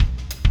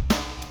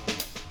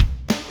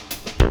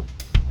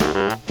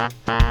I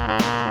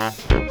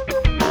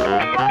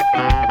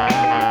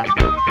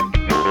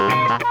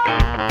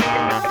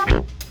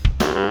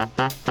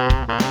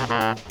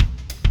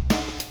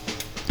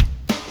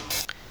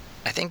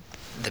think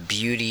the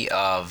beauty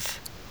of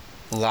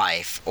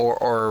life,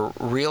 or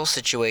real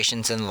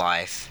situations in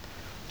life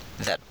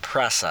that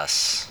press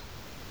us,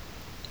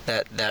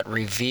 that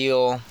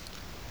reveal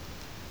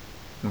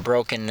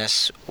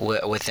brokenness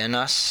within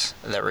us,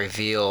 that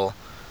reveal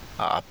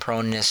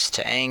proneness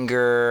to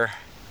anger,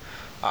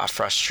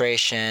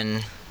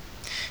 frustration,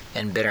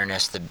 and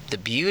bitterness. The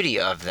beauty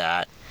of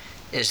that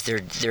is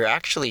they're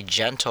actually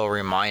gentle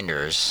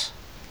reminders,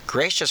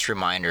 gracious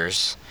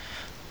reminders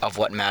of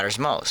what matters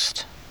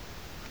most.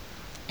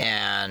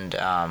 And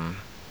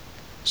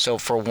so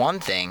for one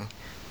thing,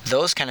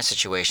 those kind of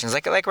situations,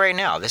 like right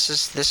now, this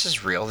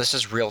is real. This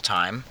is real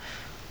time.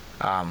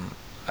 I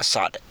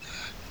sought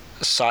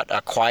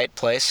a quiet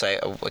place.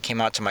 I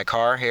came out to my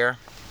car here.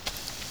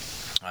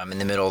 I'm in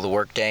the middle of the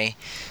workday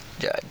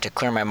to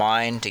clear my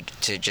mind,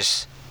 to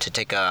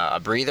take a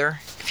breather,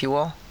 if you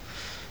will,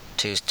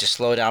 to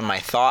slow down my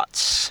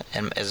thoughts,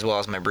 and as well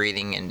as my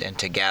breathing, and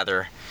to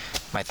gather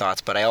my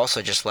thoughts. But I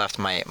also just left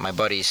my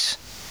buddy's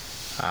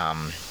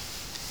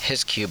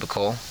his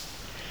cubicle,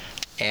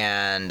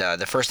 and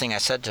the first thing I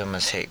said to him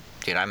was, "Hey,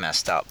 dude, I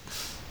messed up.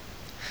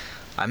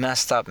 I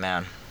messed up,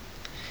 man."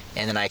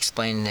 And then I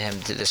explained to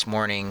him this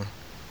morning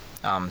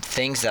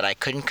things that I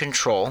couldn't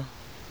control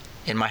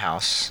in my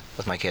house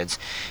with my kids,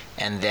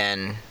 and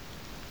then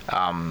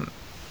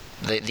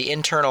the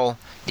internal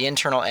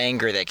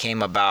anger that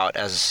came about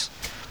as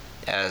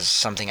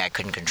something I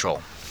couldn't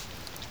control.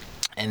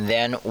 And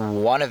then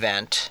one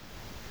event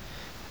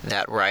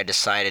where I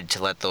decided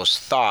to let those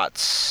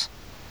thoughts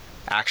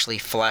actually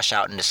flesh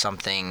out into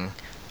something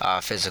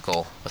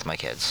physical with my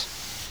kids.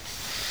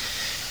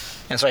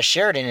 And so I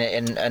shared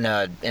in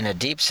a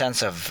deep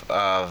sense of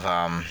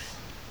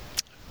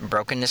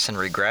brokenness and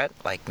regret.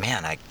 Like,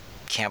 man, I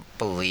can't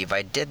believe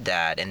I did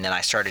that. And then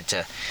I started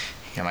to,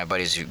 my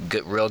buddy's a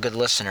real good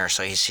listener,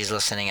 so he's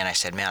listening. And I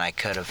said, man, it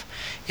could have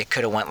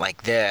went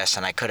like this,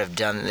 and I could have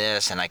done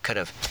this, and I could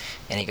have.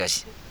 And he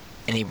goes,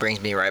 and he brings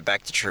me right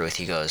back to truth.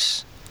 He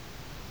goes,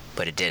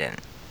 but it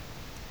didn't.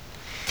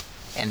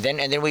 And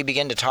then we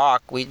begin to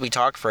talk. We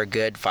talked for a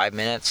good 5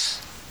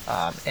 minutes,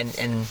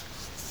 and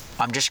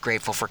I'm just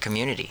grateful for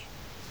community,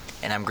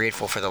 and I'm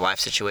grateful for the life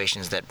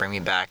situations that bring me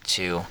back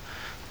to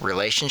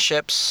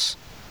relationships,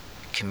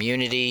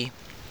 community,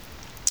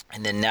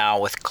 and then now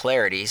with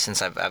clarity,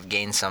 since I've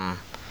gained some,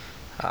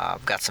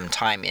 I've got some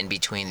time in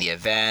between the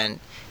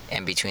event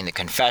and between the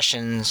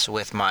confessions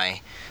with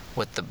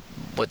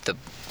the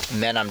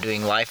men I'm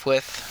doing life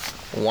with,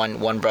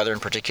 one brother in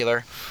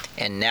particular,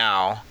 and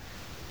now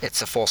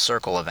it's a full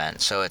circle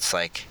event. So it's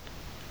like,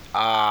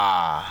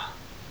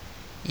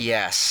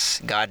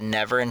 yes, God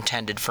never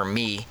intended for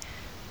me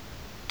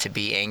to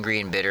be angry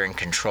and bitter and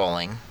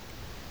controlling,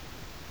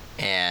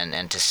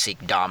 and to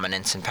seek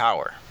dominance and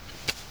power.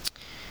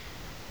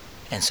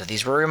 And so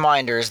these were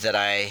reminders that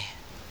I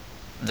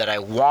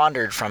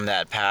wandered from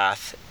that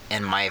path,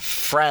 and my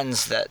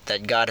friends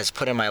that God has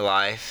put in my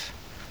life,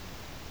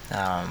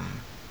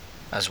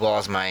 as well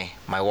as my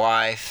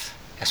wife,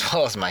 as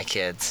well as my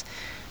kids,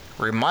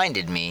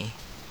 reminded me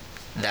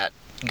that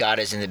God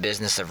is in the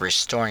business of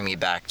restoring me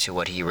back to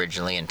what He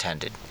originally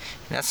intended.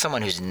 And that's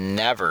someone who's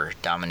never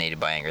dominated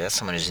by anger. That's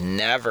someone who's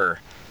never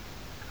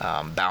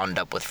bound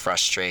up with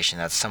frustration.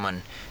 That's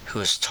someone who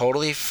is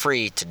totally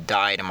free to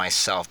die to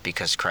myself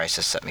because Christ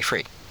has set me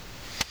free.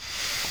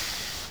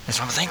 And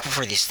so I'm thankful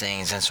for these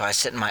things. And so I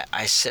sit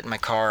in my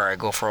car, or I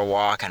go for a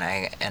walk, and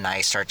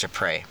I start to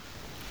pray.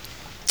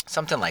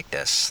 Something like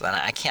this. And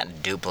I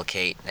can't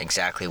duplicate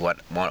exactly what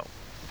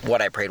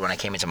I prayed when I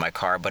came into my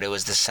car, but it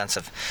was this sense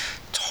of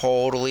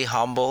totally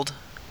humbled,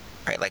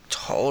 right? Like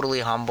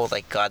totally humbled.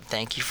 Like, God,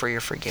 thank you for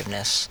your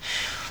forgiveness.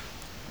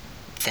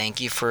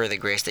 Thank you for the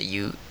grace that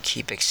you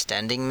keep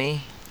extending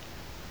me,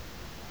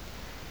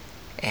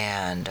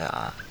 and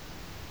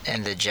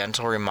the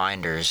gentle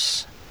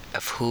reminders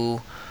of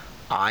who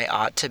I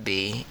ought to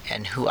be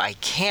and who I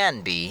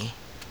can be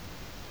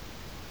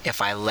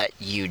if I let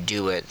you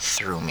do it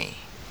through me.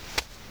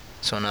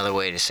 So another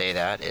way to say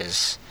that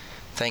is,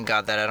 thank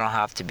God that I don't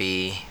have to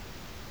be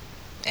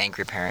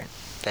angry parent.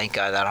 Thank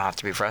God that I don't have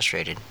to be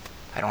frustrated.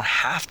 I don't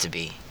have to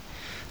be.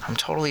 I'm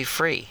totally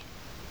free.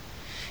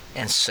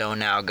 And so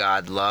now,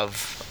 God,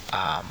 love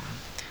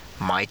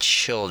my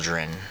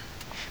children.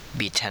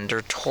 Be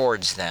tender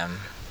towards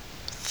them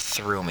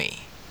through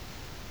me.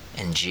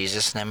 In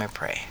Jesus' name I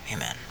pray.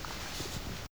 Amen.